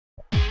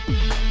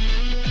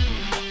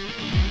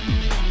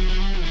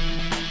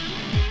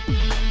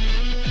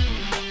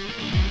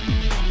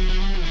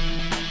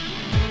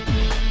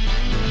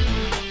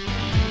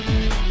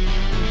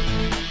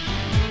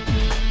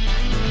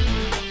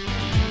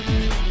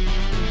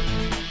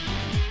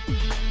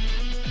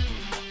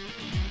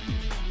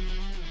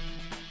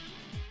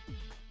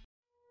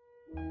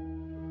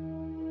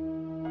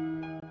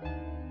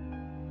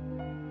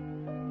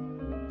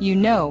You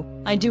know,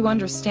 I do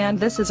understand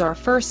this is our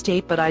first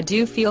date, but I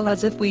do feel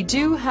as if we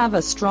do have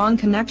a strong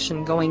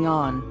connection going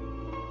on.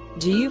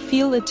 Do you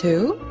feel it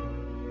too?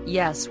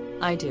 Yes,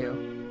 I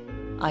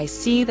do. I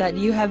see that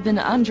you have been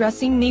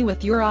undressing me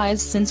with your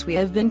eyes since we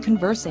have been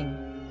conversing.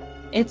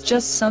 It's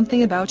just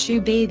something about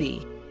you,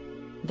 baby,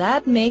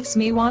 that makes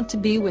me want to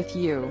be with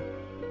you.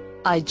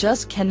 I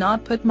just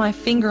cannot put my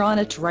finger on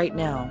it right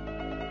now.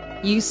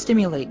 You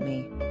stimulate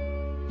me.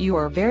 You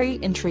are very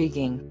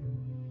intriguing.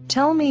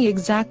 Tell me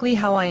exactly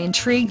how I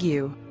intrigue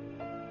you.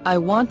 I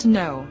want to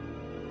know.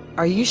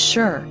 Are you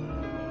sure?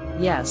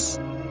 Yes.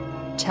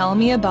 Tell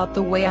me about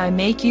the way I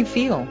make you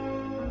feel.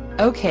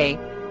 Okay.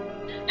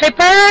 Hey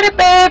pretty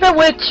baby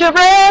with your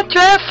red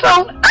dress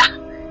on,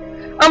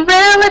 I'm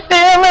really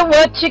feeling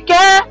what you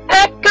got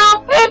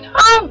going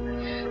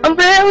on. I'm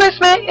really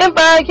smitten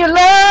by your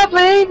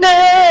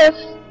loveliness.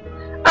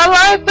 I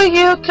like for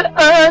you to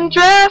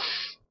undress.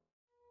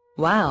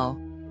 Wow.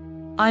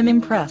 I'm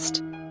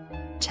impressed.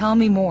 Tell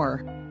me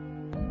more.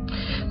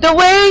 The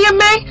way you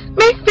make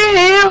me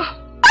feel,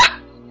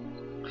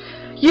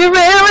 you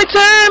really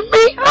turn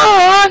me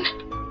on.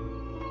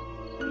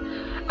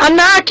 I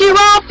knock you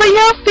off of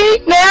your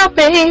feet now,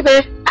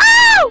 baby.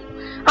 Ow!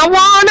 I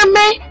wanna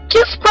make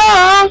you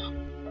sprung.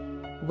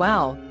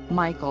 Wow,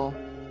 Michael.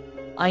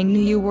 I knew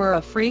you were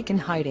a freak in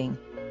hiding.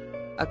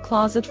 A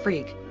closet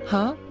freak,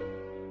 huh?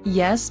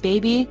 Yes,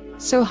 baby,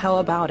 so how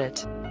about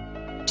it?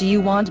 Do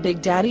you want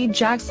Big Daddy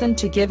Jackson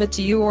to give it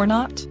to you or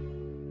not?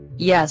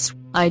 Yes,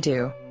 I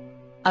do.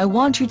 I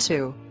want you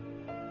to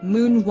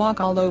moonwalk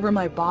all over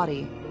my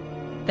body.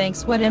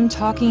 Thanks, what I'm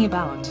talking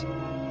about.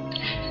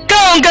 Go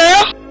on,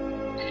 girl.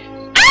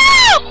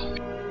 Ow!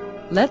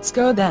 Let's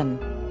go then.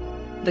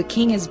 The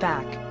king is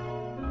back.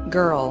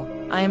 Girl,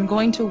 I am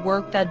going to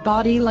work that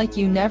body like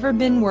you never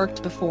been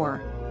worked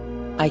before.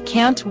 I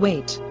can't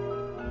wait.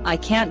 I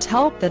can't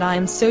help that I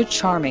am so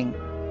charming.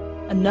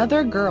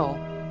 Another girl.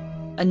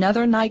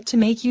 Another night to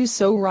make you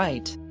so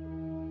right.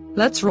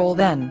 Let's roll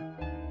then.